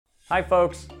Hi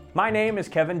folks, my name is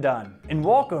Kevin Dunn, and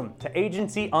welcome to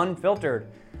Agency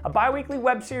Unfiltered, a bi-weekly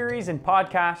web series and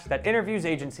podcast that interviews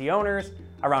agency owners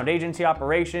around agency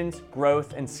operations,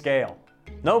 growth, and scale.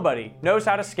 Nobody knows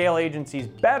how to scale agencies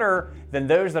better than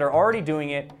those that are already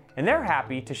doing it, and they're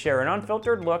happy to share an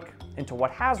unfiltered look into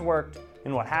what has worked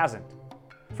and what hasn't.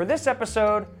 For this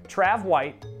episode, Trav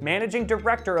White, Managing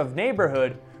Director of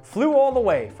Neighborhood, flew all the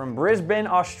way from Brisbane,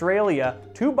 Australia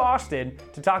to Boston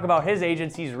to talk about his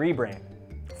agency's rebrand.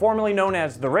 Formerly known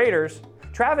as The Raiders,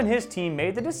 Trav and his team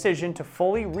made the decision to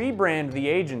fully rebrand the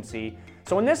agency.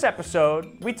 So in this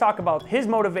episode, we talk about his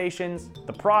motivations,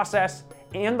 the process,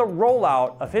 and the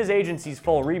rollout of his agency's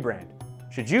full rebrand.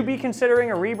 Should you be considering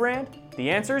a rebrand?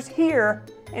 The answer's here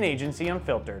in Agency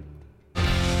Unfiltered.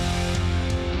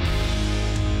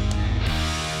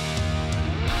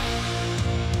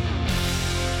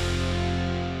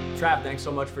 Trav, thanks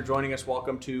so much for joining us.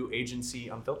 Welcome to Agency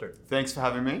Unfiltered. Thanks for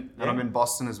having me. And I'm in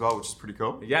Boston as well, which is pretty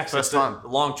cool. Yes, first time. A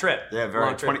long trip. Yeah,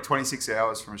 very 26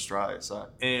 hours from Australia. So.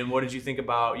 And what did you think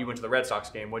about, you went to the Red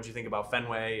Sox game, what did you think about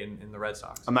Fenway and the Red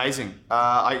Sox? Amazing.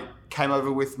 I came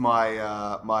over with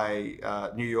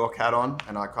my New York hat on,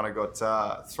 and I kind of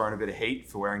got thrown a bit of heat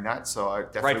for wearing that. So I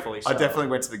definitely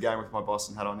went to the game with my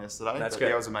Boston hat on yesterday. That's good.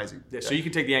 Yeah, it was amazing. Yeah, so you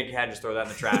can take the Yankee hat and just throw that in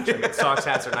the trash. I mean, Sox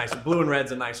hats are nice. Blue and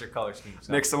red's a nicer color scheme.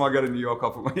 So. Next time I go to New York,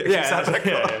 I'll put my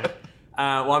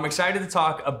Well, I'm excited to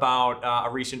talk about a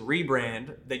recent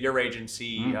rebrand that your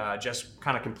agency just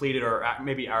kind of completed or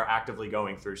maybe are actively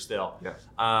going through still. Yes.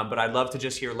 But I'd love to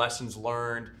just hear lessons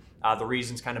learned, the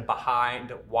reasons kind of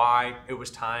behind why it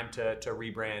was time to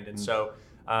rebrand. And so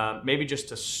maybe just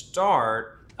to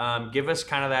start, give us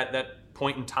kind of that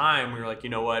point in time where you're like, you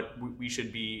know what, we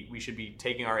should be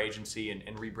taking our agency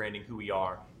and rebranding who we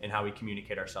are and how we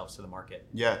communicate ourselves to the market.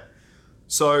 Yeah.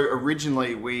 So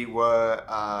originally we were,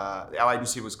 our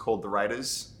agency was called The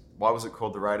Raiders. Why was it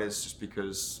called The Raiders? Just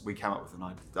because we came up with the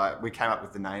name. We came up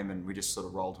with the name and we just sort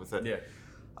of rolled with it. Yeah.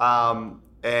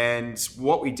 And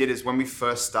what we did is when we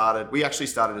first started, we actually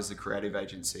started as a creative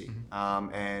agency.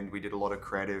 And we did a lot of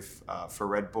creative for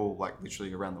Red Bull, like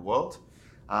literally around the world.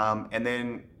 And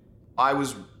then I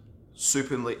was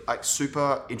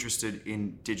super interested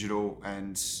in digital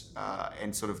and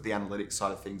sort of the analytics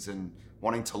side of things and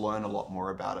wanting to learn a lot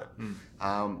more about it.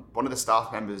 One of the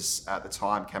staff members at the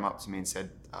time came up to me and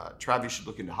said, Trav, you should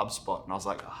look into HubSpot. And I was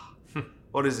like,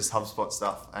 what is this HubSpot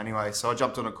stuff? Anyway, so I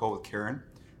jumped on a call with Kieran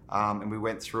and we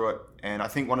went through it. And I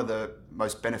think one of the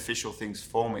most beneficial things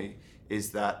for me is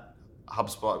that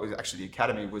HubSpot was actually the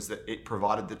academy, was that it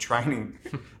provided the training,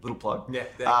 little plug. Yeah,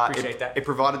 appreciate that. It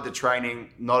provided the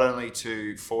training not only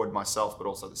to forward myself, but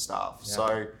also the staff. Yeah.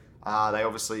 So they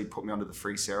obviously put me onto the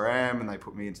free CRM and they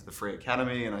put me into the free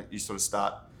academy, and you sort of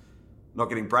start not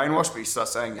getting brainwashed, but you start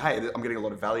saying, hey, I'm getting a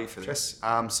lot of value for this.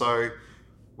 So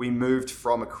we moved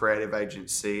from a creative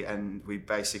agency and we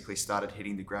basically started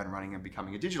hitting the ground running and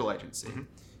becoming a digital agency.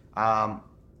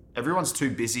 Everyone's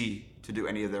too busy to do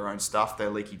any of their own stuff. They're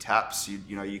leaky taps.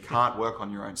 You can't work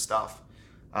on your own stuff.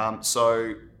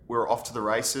 So we're off to the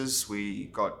races. We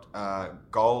got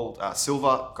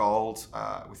silver, gold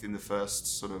within the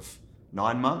first sort of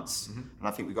 9 months. And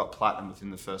I think we got platinum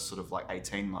within the first sort of like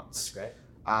 18 months. That's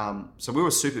great. So we were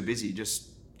super busy just,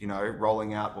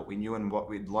 rolling out what we knew and what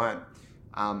we'd learned.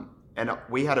 And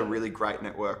we had a really great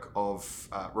network of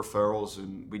referrals,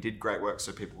 and we did great work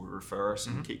so people would refer us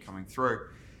and keep coming through.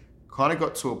 Kind of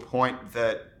got to a point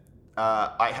that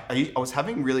I was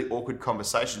having really awkward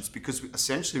conversations because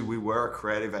essentially we were a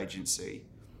creative agency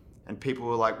and people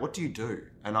were like, what do you do?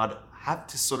 And I'd have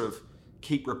to sort of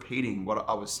keep repeating what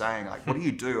I was saying. Like, what do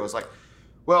you do? I was like,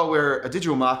 well, we're a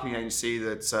digital marketing agency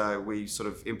that we sort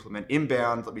of implement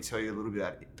inbound. Let me tell you a little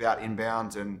bit about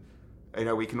inbound. And,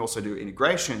 we can also do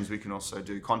integrations. We can also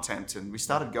do content. And we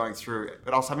started going through it,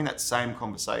 but I was having that same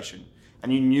conversation.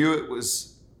 And you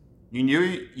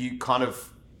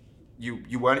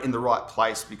weren't in the right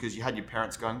place because you had your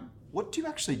parents going, what do you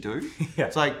actually do? Yeah.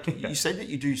 It's like, you said that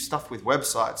you do stuff with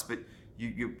websites, but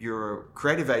you're a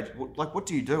creative agent. Like, what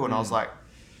do you do? And I was like,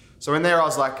 so in there I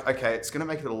was like, okay, it's going to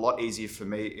make it a lot easier for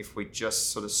me if we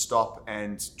just sort of stop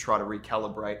and try to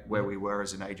recalibrate where we were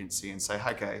as an agency and say,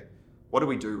 okay, what do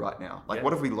we do right now? Like,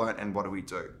 what have we learned and what do we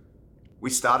do? We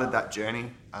started that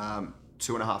journey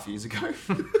 2.5 years ago.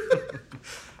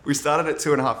 We started it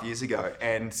 2.5 years ago,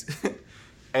 and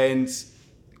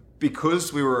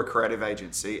because we were a creative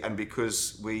agency and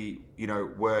because we,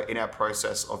 were in our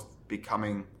process of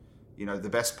becoming, the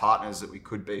best partners that we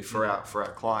could be for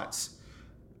our clients,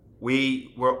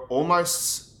 we were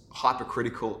almost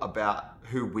hypercritical about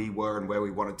who we were and where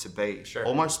we wanted to be. Sure.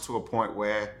 Almost to a point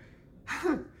where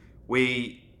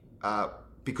we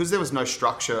because there was no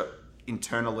structure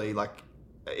internally, like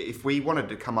if we wanted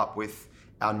to come up with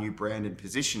our new brand and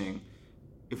positioning,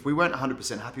 if we weren't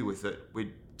 100% happy with it,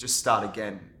 we'd just start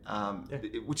again.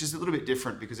 Which is a little bit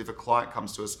different, because if a client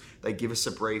comes to us, they give us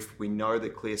a brief, we know the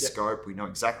clear scope, we know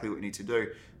exactly what we need to do.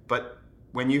 But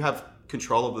when you have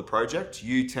control of the project,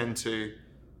 you tend to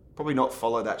probably not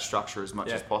follow that structure as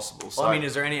much as possible. So, well, I mean,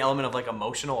 is there any element of like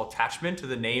emotional attachment to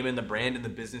the name and the brand and the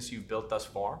business you've built thus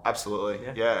far? Absolutely,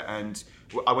 yeah. And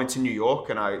I went to New York,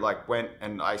 and I went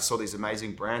and I saw these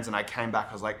amazing brands, and I came back,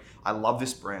 I was like, I love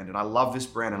this brand, and I love this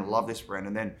brand, and I love this brand.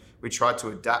 And then we tried to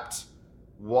adapt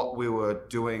what we were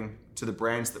doing to the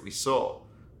brands that we saw.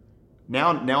 Now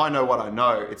I know what I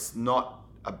know. It's not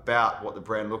about what the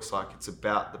brand looks like. It's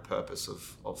about the purpose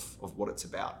of what it's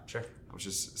about. Sure. Which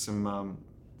is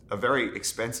a very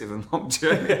expensive and long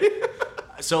journey.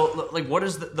 So, like, what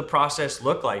does the process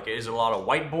look like? Is it a lot of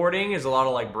whiteboarding? Is it a lot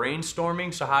of like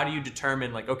brainstorming? So how do you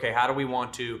determine, like, okay, how do we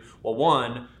want to, well,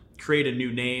 one, create a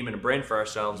new name and a brand for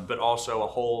ourselves, but also a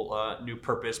whole new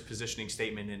purpose, positioning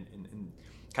statement, and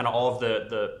kind of all of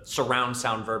the surround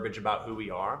sound verbiage about who we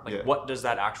are? Like, what does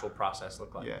that actual process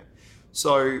look like? Yeah.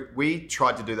 So we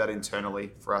tried to do that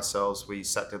internally for ourselves. We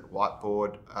sat at the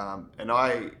whiteboard, and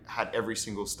I had every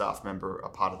single staff member a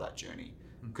part of that journey,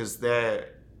 because they're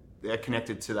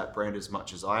connected to that brand as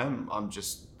much as I am. I'm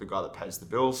just the guy that pays the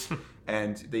bills,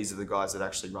 and these are the guys that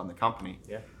actually run the company.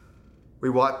 Yeah. We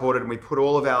whiteboarded and we put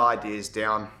all of our ideas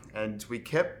down, and we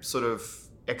kept sort of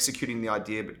executing the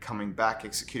idea, but coming back,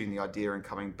 executing the idea and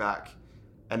coming back.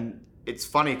 And it's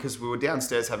funny because we were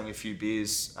downstairs having a few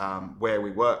beers where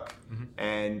we work,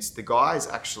 and the guys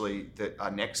actually that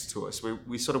are next to us,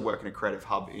 we sort of work in a creative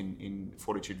hub in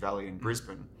Fortitude Valley in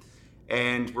Brisbane,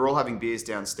 and we're all having beers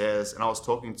downstairs. And I was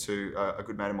talking to a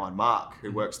good mate of mine, Mark,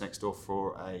 who works next door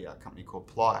for a company called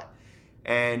Ply,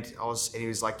 and he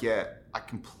was like, "Yeah, I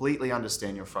completely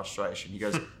understand your frustration." He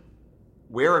goes,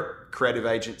 "We're a creative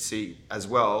agency as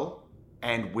well,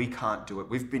 and we can't do it.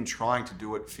 We've been trying to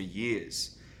do it for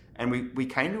years." And we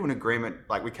came to an agreement,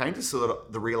 like we came to sort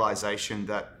of the realization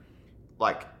that,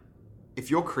 like,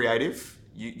 if you're creative,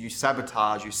 you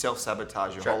self-sabotage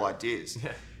your whole ideas.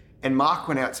 Yeah. And Mark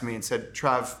went out to me and said,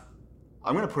 "Trav,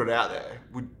 I'm going to put it out there.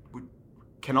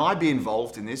 Can I be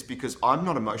involved in this? Because I'm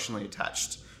not emotionally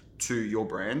attached to your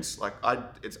brand. Like,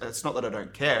 it's not that I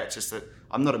don't care. It's just that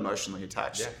I'm not emotionally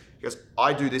attached." Yeah. He goes,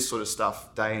 "I do this sort of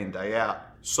stuff day in, day out.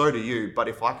 So do you. But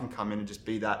if I can come in and just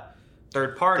be that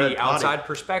third party, outside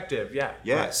perspective." Yeah.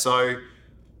 Right. So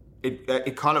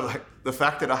it kind of, like, the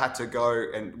fact that I had to go,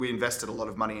 and we invested a lot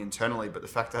of money internally, but the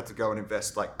fact that I had to go and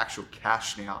invest like actual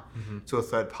cash now to a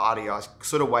third party, I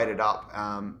sort of weighed it up,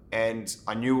 and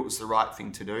I knew it was the right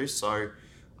thing to do. So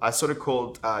I sort of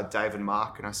called Dave and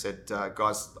Mark, and I said,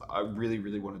 "Guys, I really,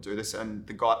 really want to do this." And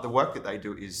the work that they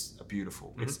do is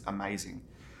beautiful. It's amazing.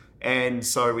 And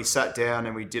so we sat down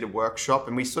and we did a workshop,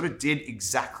 and we sort of did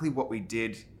exactly what we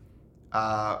did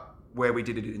where we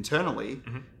did it internally,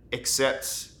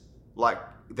 except like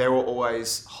they were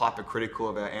always hypercritical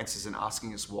of our answers and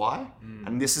asking us why.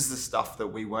 And this is the stuff that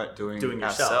we weren't doing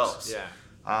ourselves.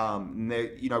 Yeah.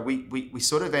 We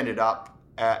sort of ended up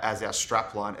as our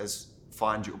strapline as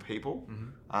 "Find Your People,"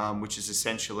 which is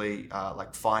essentially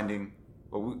like finding.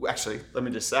 Well, let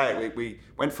me just say, we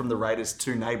went from the Raiders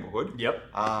to Neighbourhood.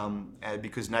 Yep.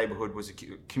 Because Neighbourhood was a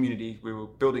community. We were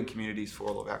building communities for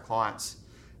all of our clients.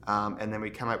 And then we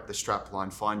come up with the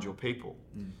strapline, "Find Your People."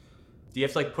 Do you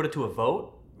have to like put it to a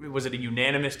vote? Was it a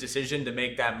unanimous decision to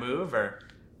make that move, or?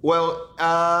 Well,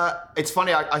 it's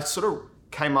funny. I sort of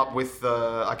came up with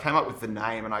the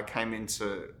name, and I came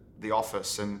into the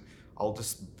office, and I'll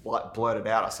just blurt it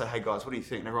out. I said, "Hey guys, what do you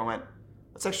think?" And everyone went,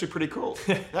 "That's actually pretty cool.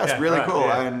 That's really cool."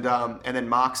 Yeah. And then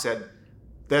Mark said,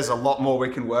 "There's a lot more we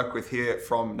can work with here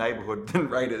from Neighbourhood than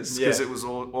Raiders," because it was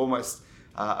almost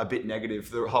a bit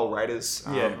negative, the whole Raiders.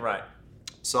 Right.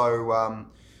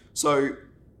 So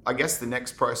I guess the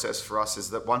next process for us is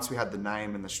that once we had the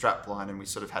name and the strapline, and we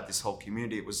sort of had this whole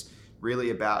community, it was really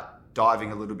about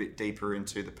diving a little bit deeper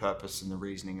into the purpose and the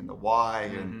reasoning and the why,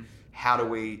 and how do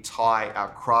we tie our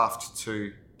craft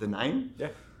to the name. Yeah.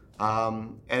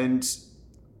 And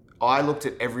I looked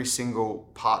at every single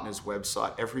partner's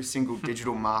website, every single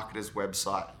digital marketer's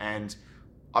website, and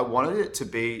I wanted it to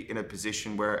be in a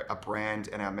position where a brand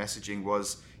and our messaging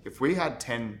was, if we had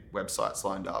 10 websites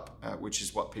lined up, which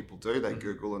is what people do, they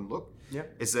Google and look,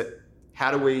 is that how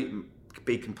do we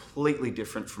be completely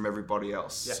different from everybody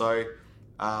else? Yeah. So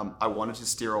I wanted to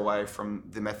steer away from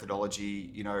the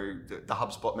methodology, the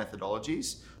HubSpot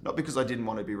methodologies, not because I didn't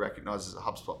want to be recognized as a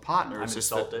HubSpot partner. It's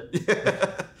just insulted.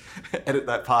 Edit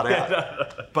that part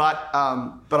out. But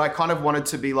I kind of wanted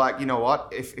to be like, you know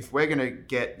what, if we're going to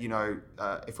get,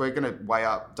 if we're going to weigh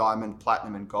up diamond,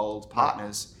 platinum, and gold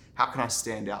partners, how can I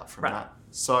stand out from that?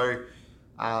 So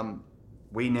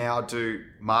we now do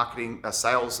marketing,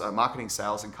 sales,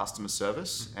 and customer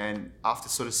service. And after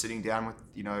sort of sitting down with,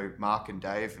 Mark and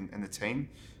Dave and the team,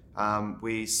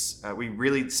 we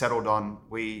really settled on,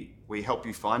 we help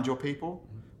you find your people,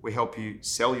 we help you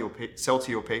sell to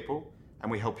your people,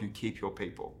 and we help you keep your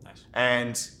people. Nice.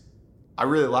 And I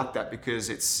really like that because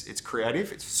it's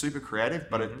creative, it's super creative,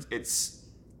 but it's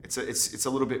a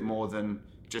little bit more than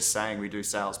just saying we do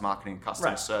sales, marketing, and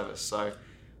customer service. So.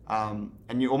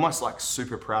 And you're almost like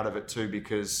super proud of it too,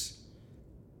 because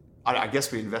I guess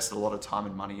we invested a lot of time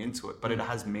and money into it, but it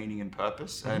has meaning and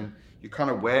purpose, and you kind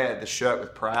of wear the shirt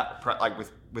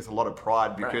with with a lot of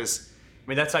pride, because I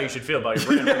mean, that's how you should feel about your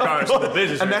brand, regardless of the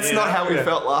business. And that's not how we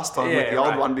felt last time with the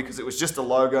old one, because it was just a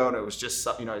logo and it was just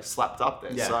slapped up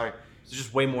there. So there's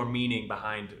just way more meaning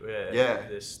behind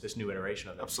this new iteration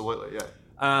of it. Absolutely,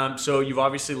 yeah. So you've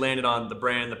obviously landed on the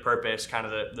brand, the purpose, kind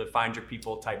of the find your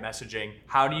people type messaging.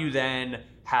 How do you then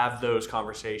have those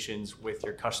conversations with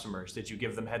your customers? Did you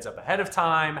give them heads up ahead of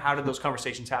time? How did those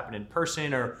conversations happen in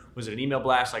person, or was it an email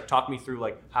blast? Like, talk me through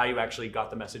how you actually got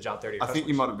the message out there to your customers. I think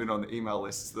you might have been on the email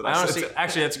lists that honestly,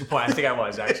 actually, that's a good point. I think I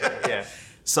was actually, yeah.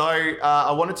 So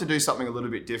I wanted to do something a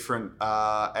little bit different,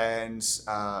 and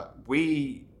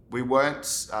we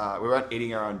weren't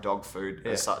eating our own dog food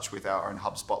as such with our own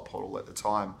HubSpot portal at the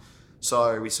time.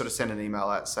 So we sort of sent an email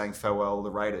out saying farewell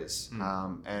the Raiders.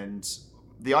 And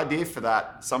the idea for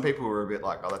that, some people were a bit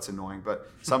like, oh, that's annoying. But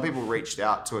some people reached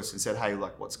out to us and said, hey,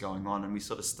 what's going on? And we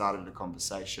sort of started a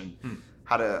conversation,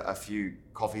 had a few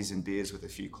coffees and beers with a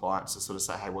few clients to sort of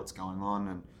say, hey, what's going on?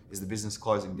 And is the business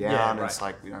closing down? Yeah, and it's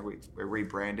like, we're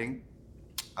rebranding.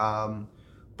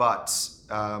 But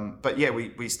yeah,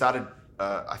 we started...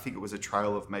 I think it was a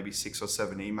trail of maybe 6 or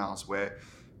 7 emails where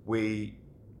we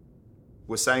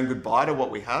were saying goodbye to what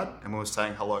we had, and we were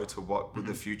saying hello to what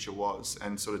the future was,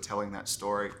 and sort of telling that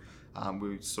story.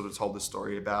 We sort of told the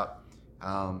story about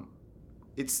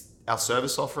it's our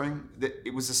service offering.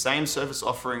 It was the same service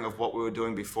offering of what we were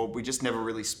doing before. We just never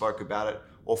really spoke about it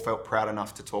or felt proud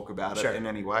enough to talk about it in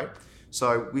any way.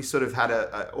 So we sort of had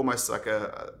almost like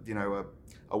a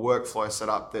workflow set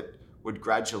up that would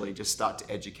gradually just start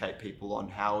to educate people on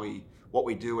what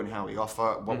we do and how we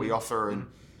offer, what we offer,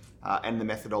 and the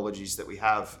methodologies that we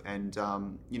have. And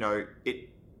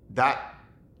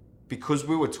because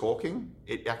we were talking,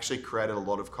 it actually created a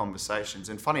lot of conversations.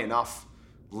 And funny enough,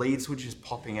 leads were just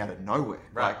popping out of nowhere.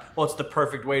 Right. Well, it's the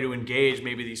perfect way to engage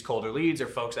maybe these colder leads or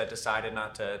folks that decided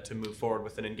not to move forward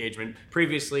with an engagement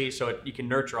previously, so you can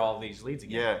nurture all of these leads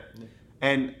again. Yeah.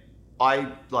 And I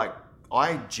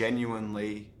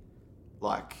genuinely,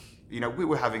 we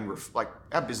were having,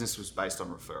 our business was based on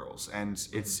referrals, and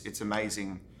it's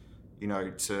amazing,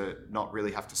 to not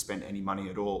really have to spend any money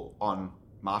at all on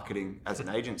marketing as an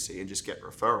agency and just get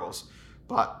referrals.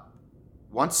 But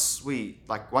once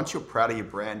you're proud of your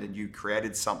brand and you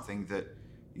created something that,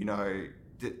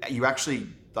 that you actually,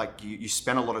 you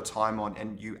spend a lot of time on,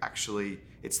 and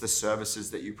it's the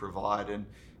services that you provide, and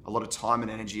a lot of time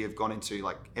and energy have gone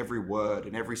into every word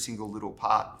and every single little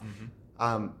part.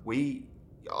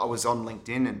 I was on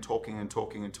LinkedIn and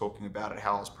talking about it,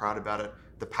 how I was proud about it,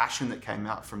 the passion that came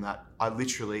out from that. I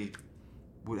literally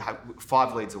would have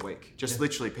 5 leads a week,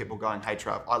 literally people going, hey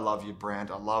Trav, I love your brand,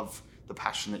 I love the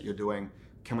passion that you're doing,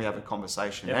 can we have a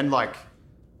conversation? And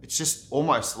it's just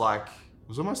almost like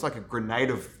a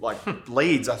grenade of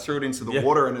leads. I threw it into the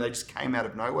water and they just came out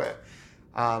of nowhere.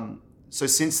 So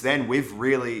since then, we've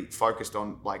really focused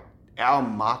on our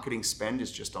marketing spend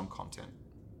is just on content.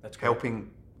 That's great.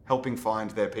 Helping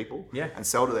find their people and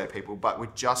sell to their people, but we're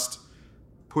just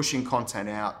pushing content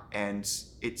out, and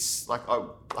it's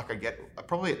I get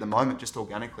probably at the moment just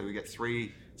organically we get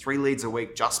three leads a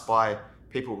week just by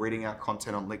people reading our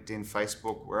content on LinkedIn,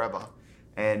 Facebook, wherever,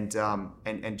 and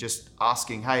just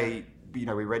asking, hey, we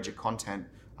read your content,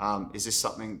 is this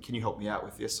something, can you help me out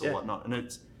with this or whatnot? And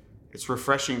it's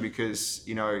refreshing because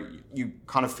you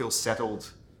kind of feel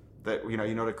settled that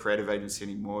you're not a creative agency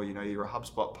anymore, you're a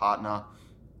HubSpot partner.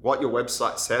 What your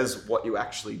website says, what you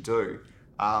actually do,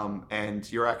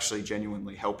 and you're actually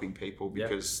genuinely helping people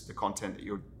because the content that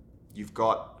you've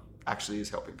got actually is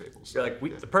helping people. So,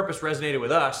 the purpose resonated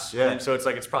with us, and so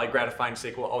it's probably gratifying to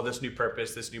say, well, this new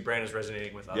purpose, this new brand is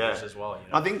resonating with others as well.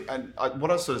 I think, and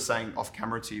what I was sort of saying off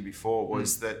camera to you before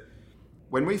was that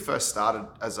when we first started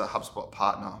as a HubSpot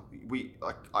partner,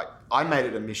 I made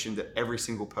it a mission that every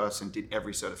single person did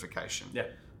every certification. Yeah.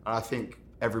 And I think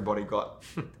everybody got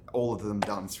all of them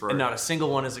done through. And not a single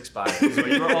one is expired, is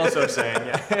what you were also saying.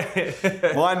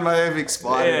 Yeah. Mine may have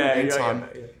expired in time.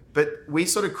 Yeah. But we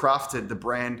sort of crafted the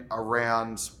brand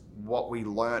around what we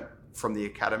learnt from the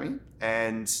academy.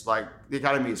 And like the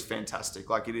academy is fantastic.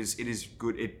 Like it is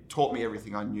good. It taught me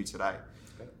everything I knew today.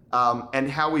 Okay. And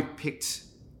how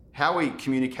we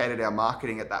communicated our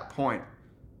marketing at that point,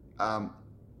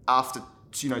 after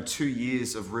 2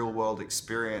 years of real world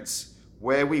experience,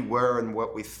 where we were and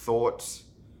what we thought,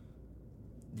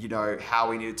 how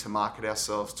we needed to market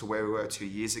ourselves to where we were 2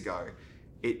 years ago,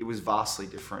 it was vastly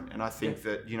different. And I think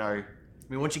that, I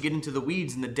mean, once you get into the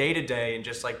weeds and the day-to-day and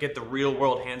just like get the real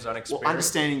world hands-on experience. Well,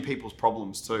 understanding people's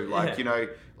problems too. Like, like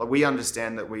we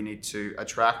understand that we need to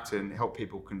attract and help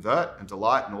people convert and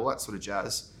delight and all that sort of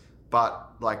jazz.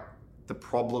 But like the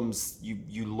problems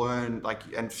you learn, like,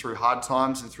 and through hard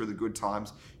times and through the good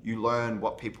times, you learn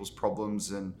what people's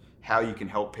problems and how you can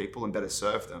help people and better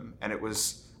serve them. And it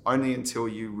was only until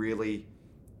you really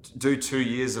do 2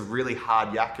 years of really hard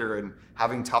yakka and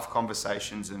having tough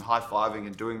conversations and high-fiving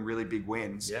and doing really big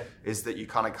wins is that you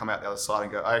kind of come out the other side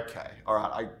and go, okay, all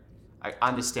right, I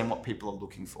understand what people are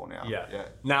looking for now. Yeah.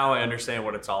 Now I understand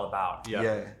what it's all about.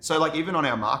 Yeah. So like even on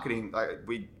our marketing,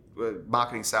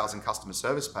 marketing, sales and customer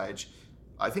service page,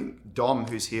 I think Dom,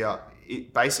 who's here,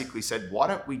 it basically said, why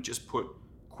don't we just put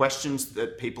questions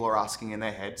that people are asking in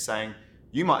their head saying,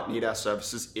 you might need our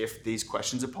services if these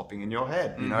questions are popping in your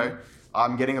head. Mm-hmm.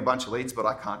 I'm getting a bunch of leads, but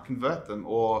I can't convert them.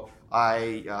 Or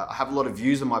I have a lot of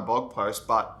views on my blog post,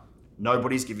 but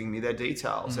nobody's giving me their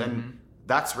details. Mm-hmm. And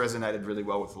that's resonated really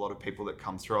well with a lot of people that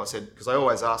come through. I said, because I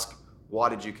always ask, why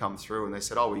did you come through? And they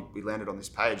said, we landed on this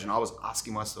page. And I was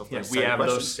asking myself those same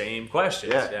questions. Those same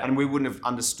questions. Yeah. And we wouldn't have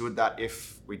understood that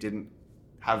if we didn't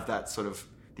have that sort of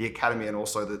the academy and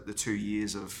also the 2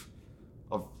 years of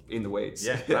in the weeds.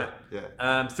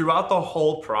 Right. Throughout the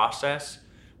whole process,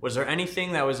 was there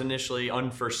anything that was initially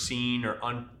unforeseen or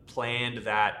unplanned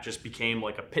that just became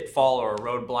like a pitfall or a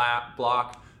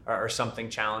roadblock or something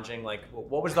challenging? Like,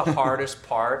 what was the hardest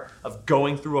part of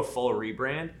going through a full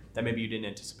rebrand that maybe you didn't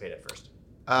anticipate at first?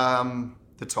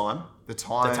 The time. The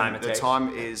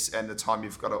time is, and the time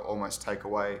you've got to almost take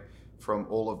away from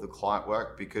all of the client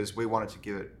work, because we wanted to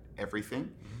give it everything.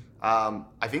 Mm-hmm.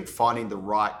 I think finding the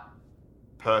right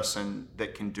person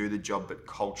that can do the job but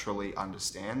culturally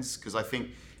understands, because I think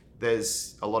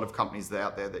there's a lot of companies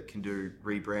out there that can do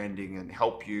rebranding and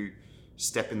help you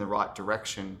step in the right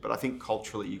direction, but I think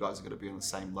culturally you guys are going to be on the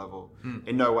same level.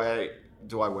 In no way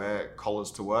do I wear collars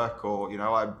to work, or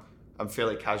I'm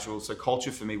fairly casual, so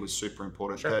culture for me was super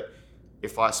important. That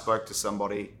if I spoke to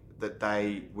somebody, that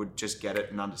they would just get it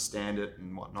and understand it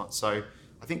and whatnot. So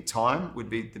I think time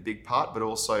would be the big part, but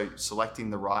also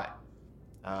selecting the right,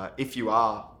 if you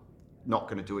are not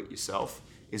going to do it yourself,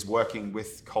 is working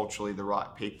with culturally the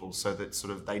right people so that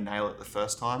sort of they nail it the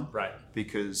first time. Right.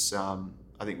 Because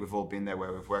I think we've all been there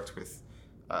where we've worked with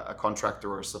a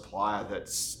contractor or a supplier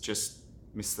that's just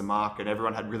missed the mark, and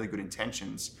everyone had really good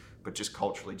intentions, but just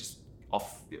culturally just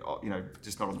off,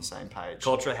 just not on the same page.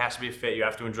 Culture has to be a fit. You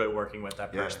have to enjoy working with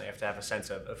that person. They have to have a sense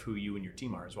of who you and your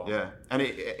team are as well. Yeah. And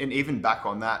even back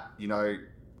on that,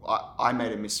 I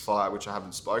made a misfire, which I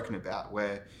haven't spoken about,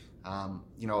 where I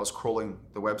was crawling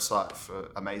the website for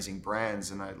amazing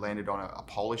brands, and I landed on a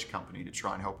Polish company to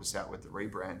try and help us out with the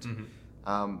rebrand.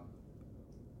 Mm-hmm.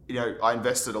 I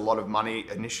invested a lot of money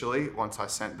initially once I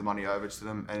sent the money over to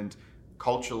them, and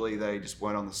culturally they just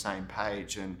weren't on the same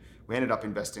page, and we ended up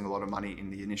investing a lot of money in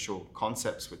the initial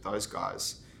concepts with those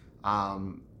guys.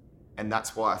 And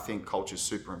that's why I think culture is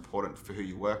super important for who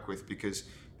you work with, because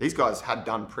these guys had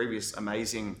done previous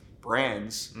amazing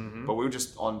brands, but we were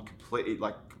just on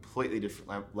completely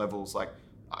different levels. Like,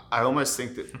 I almost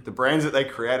think that the brands that they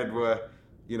created were,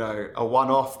 a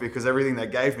one-off, because everything they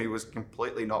gave me was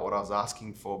completely not what I was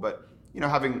asking for. But,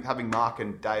 having Mark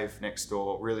and Dave next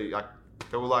door, really,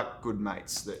 they were like good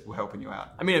mates that were helping you out.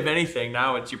 I mean, if anything,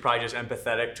 now you're probably just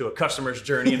empathetic to a customer's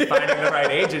journey and finding the right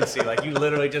agency. Like, you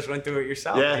literally just went through it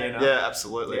yourself. Yeah,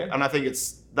 absolutely. Yeah. And I think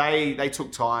they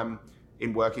took time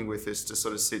in working with us to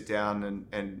sort of sit down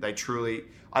and they truly,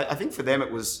 I think for them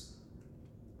it was,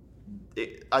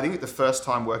 I think the first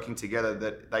time working together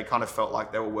that they kind of felt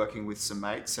like they were working with some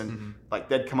mates, and like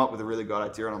they'd come up with a really good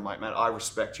idea, and I'm like, man, I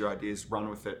respect your ideas, run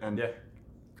with it. And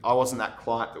I wasn't that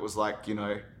client that was like,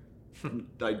 I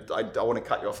want to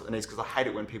cut you off at the knees, because I hate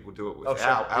it when people do it with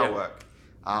our work.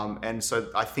 And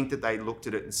so I think that they looked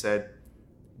at it and said,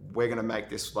 we're going to make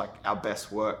this like our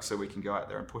best work so we can go out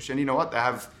there and push. And you know what? They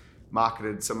have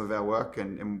marketed some of our work,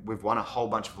 and we've won a whole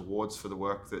bunch of awards for the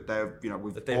work that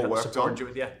they've all worked on. You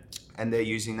with, yeah. And they're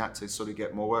using that to sort of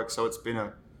get more work. So it's been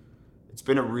a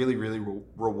really, really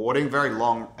rewarding, very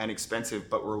long and expensive,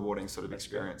 but rewarding sort of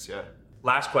experience. Yeah.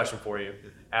 Last question for you.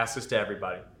 Ask this to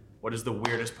everybody. What is the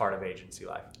weirdest part of agency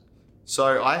life?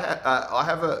 So I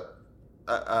have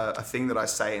a thing that I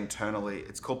say internally.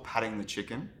 It's called patting the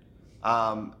chicken,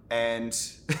 and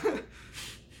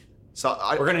so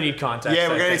we're gonna need context. Yeah,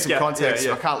 we're gonna need some context.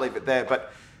 Yeah. So I can't leave it there.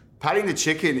 But patting the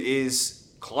chicken is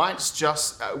clients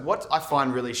just what I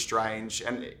find really strange,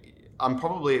 and I'm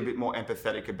probably a bit more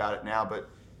empathetic about it now. But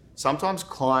sometimes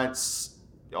clients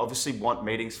obviously want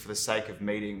meetings for the sake of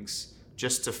meetings,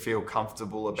 just to feel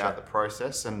comfortable about the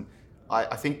process. And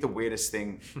I think the weirdest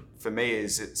thing for me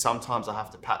is that sometimes I have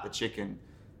to pat the chicken.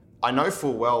 I know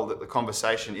full well that the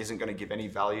conversation isn't going to give any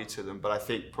value to them, but I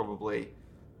think probably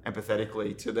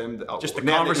empathetically to them. Just the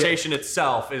conversation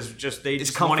itself is just, they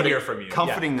just want to hear from you.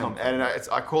 Comforting them. And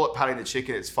I call it patting the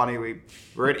chicken. It's funny,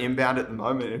 we're at Inbound at the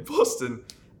moment in Boston,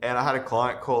 and I had a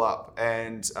client call up,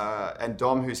 and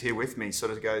Dom, who's here with me,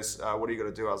 sort of goes, what are you going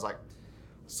to do? I was like,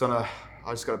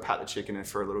 I just got to pat the chicken in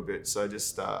for a little bit. So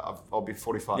just, I'll be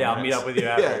 45 minutes. Yeah, I'll meet up with you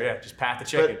after. Yeah, just pat the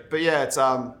chicken. But yeah, it's,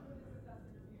 I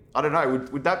don't know.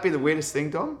 Would that be the weirdest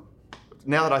thing, Dom?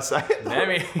 Now that I say it, I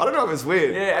mean, I don't know if it's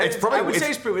weird. Yeah, it's probably.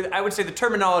 I would say the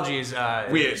terminology is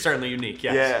weird. Certainly unique.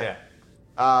 Yes.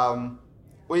 Yeah.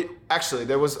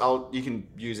 You can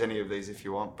use any of these if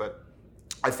you want, but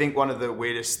I think one of the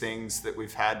weirdest things that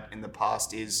we've had in the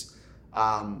past is,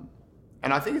 and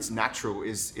I think it's natural,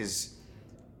 is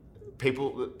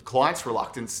clients'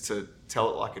 reluctance to tell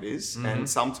it like it is, and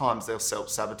sometimes they'll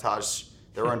self-sabotage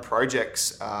their own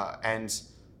projects and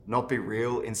not be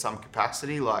real in some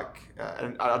capacity.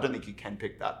 And I don't think you can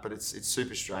pick that, but it's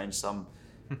super strange.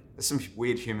 There's some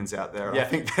weird humans out there. Yeah. I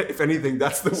think that, if anything,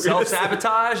 that's the weirdest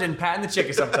self-sabotage and patting the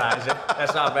chicken sometimes.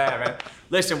 That's not bad, man.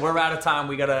 Listen, we're out of time.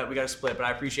 We gotta split, but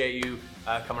I appreciate you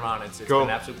coming on. It's cool. been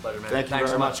an absolute pleasure, man. Thanks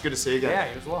very much. Good to see you again.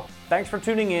 Yeah, you as well. Thanks for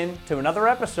tuning in to another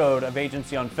episode of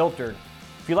Agency Unfiltered.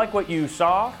 If you like what you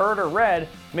saw, heard, or read,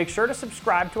 make sure to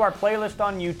subscribe to our playlist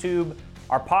on YouTube,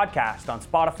 our podcast on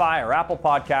Spotify or Apple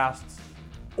Podcasts,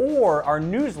 or our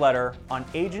newsletter on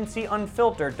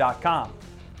agencyunfiltered.com.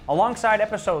 Alongside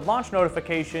episode launch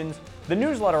notifications, the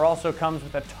newsletter also comes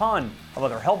with a ton of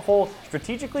other helpful,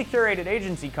 strategically curated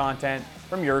agency content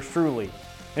from yours truly.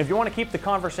 And if you want to keep the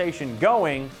conversation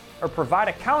going or provide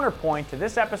a counterpoint to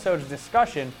this episode's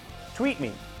discussion, tweet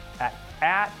me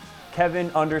at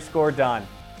Kevin_Dunn.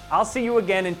 I'll see you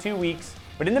again in 2 weeks,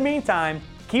 but in the meantime,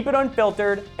 keep it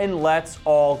unfiltered and let's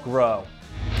all grow.